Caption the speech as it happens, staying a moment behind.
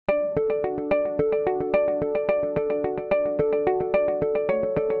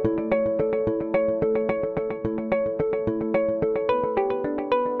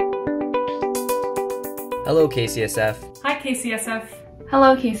Hello KCSF. Hi KCSF.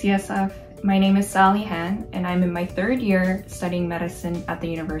 Hello KCSF. My name is Sally Han and I'm in my third year studying medicine at the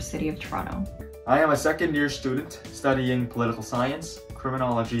University of Toronto. I am a second-year student studying political science,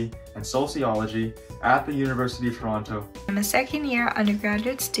 criminology, and sociology at the University of Toronto. I'm a second-year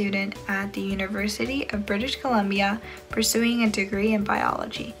undergraduate student at the University of British Columbia pursuing a degree in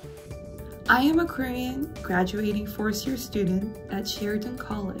biology. I am a Korean graduating fourth-year student at Sheridan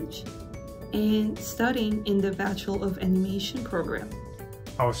College and studying in the Bachelor of Animation program.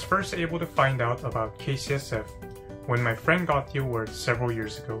 I was first able to find out about KCSF when my friend got the award several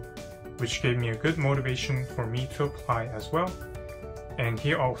years ago, which gave me a good motivation for me to apply as well, and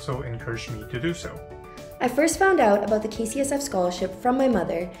he also encouraged me to do so. I first found out about the KCSF Scholarship from my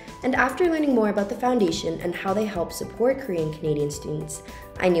mother, and after learning more about the foundation and how they help support Korean Canadian students,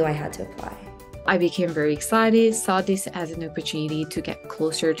 I knew I had to apply. I became very excited, saw this as an opportunity to get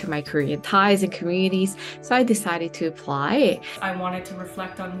closer to my Korean ties and communities, so I decided to apply. I wanted to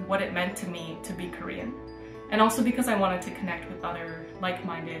reflect on what it meant to me to be Korean, and also because I wanted to connect with other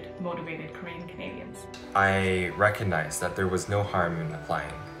like-minded, motivated Korean Canadians. I recognized that there was no harm in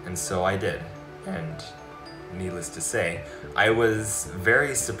applying, and so I did. And needless to say, I was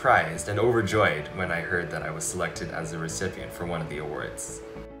very surprised and overjoyed when I heard that I was selected as a recipient for one of the awards.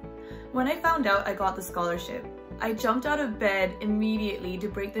 When I found out I got the scholarship, I jumped out of bed immediately to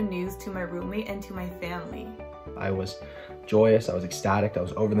break the news to my roommate and to my family. I was joyous, I was ecstatic, I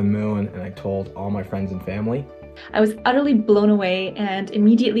was over the moon, and I told all my friends and family. I was utterly blown away and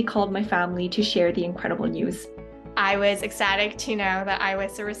immediately called my family to share the incredible news. I was ecstatic to know that I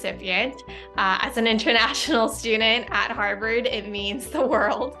was a recipient. As an international student at Harvard, it means the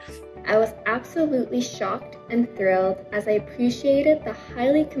world. I was absolutely shocked and thrilled as I appreciated the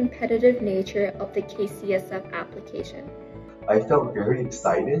highly competitive nature of the KCSF application. I felt very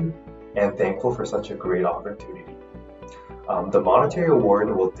excited and thankful for such a great opportunity. The monetary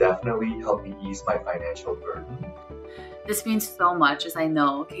award will definitely help me ease my financial burden. This means so much, as I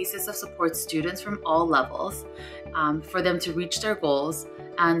know KCSF supports students from all levels for them to reach their goals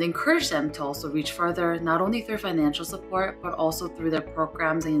and encourage them to also reach further, not only through financial support, but also through their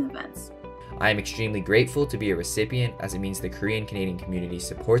programs and events. I am extremely grateful to be a recipient, as it means the Korean Canadian community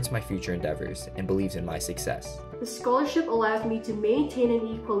supports my future endeavors and believes in my success. The scholarship allows me to maintain an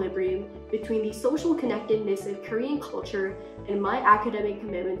equilibrium between the social connectedness of Korean culture and my academic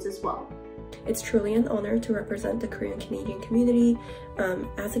commitments as well. It's truly an honor to represent the Korean Canadian community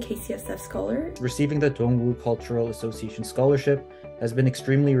as a KCSF scholar. Receiving the Dongwoo Cultural Association Scholarship has been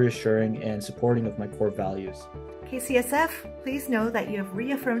extremely reassuring and supporting of my core values. KCSF, please know that you have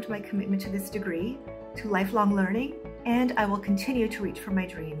reaffirmed my commitment to this degree, to lifelong learning, and I will continue to reach for my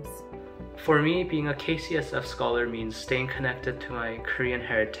dreams. For me, being a KCSF scholar means staying connected to my Korean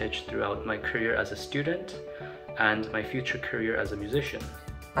heritage throughout my career as a student and my future career as a musician.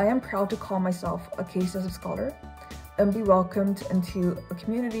 I am proud to call myself a KCSF scholar and be welcomed into a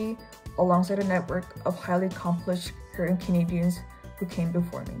community alongside a network of highly accomplished Korean Canadians who came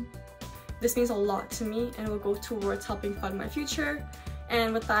before me. This means a lot to me and will go towards helping fund my future.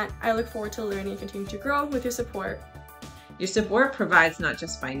 And with that, I look forward to learning and continue to grow with your support. Your support provides not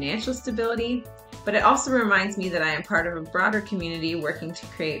just financial stability, but it also reminds me that I am part of a broader community working to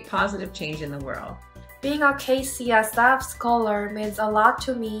create positive change in the world. Being a KCSF scholar means a lot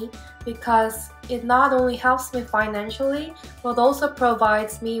to me because it not only helps me financially, but also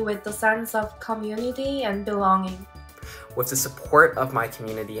provides me with the sense of community and belonging. With the support of my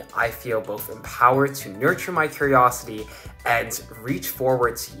community, I feel both empowered to nurture my curiosity and reach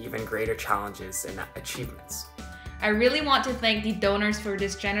forward to even greater challenges and achievements. I really want to thank the donors for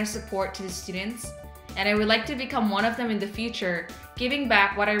this generous support to the students, and I would like to become one of them in the future, giving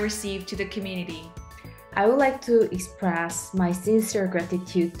back what I received to the community. I would like to express my sincere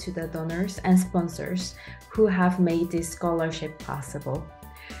gratitude to the donors and sponsors who have made this scholarship possible.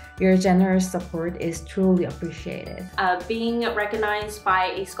 Your generous support is truly appreciated. Being recognized by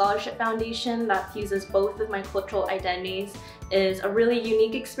a scholarship foundation that fuses both of my cultural identities is a really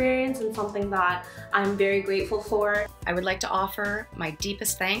unique experience and something that I'm very grateful for. I would like to offer my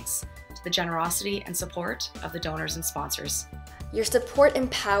deepest thanks to the generosity and support of the donors and sponsors. Your support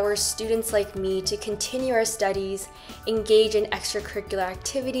empowers students like me to continue our studies, engage in extracurricular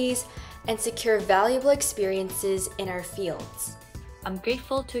activities, and secure valuable experiences in our fields. I'm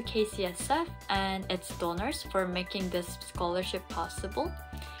grateful to KCSF and its donors for making this scholarship possible.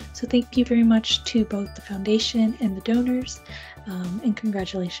 So thank you very much to both the foundation and the donors, and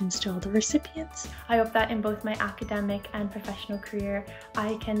congratulations to all the recipients. I hope that in both my academic and professional career,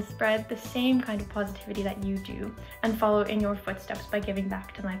 I can spread the same kind of positivity that you do and follow in your footsteps by giving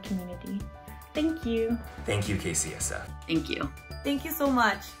back to my community. Thank you. Thank you, KCSF. Thank you. Thank you so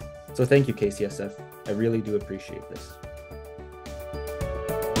much. So thank you, KCSF. I really do appreciate this.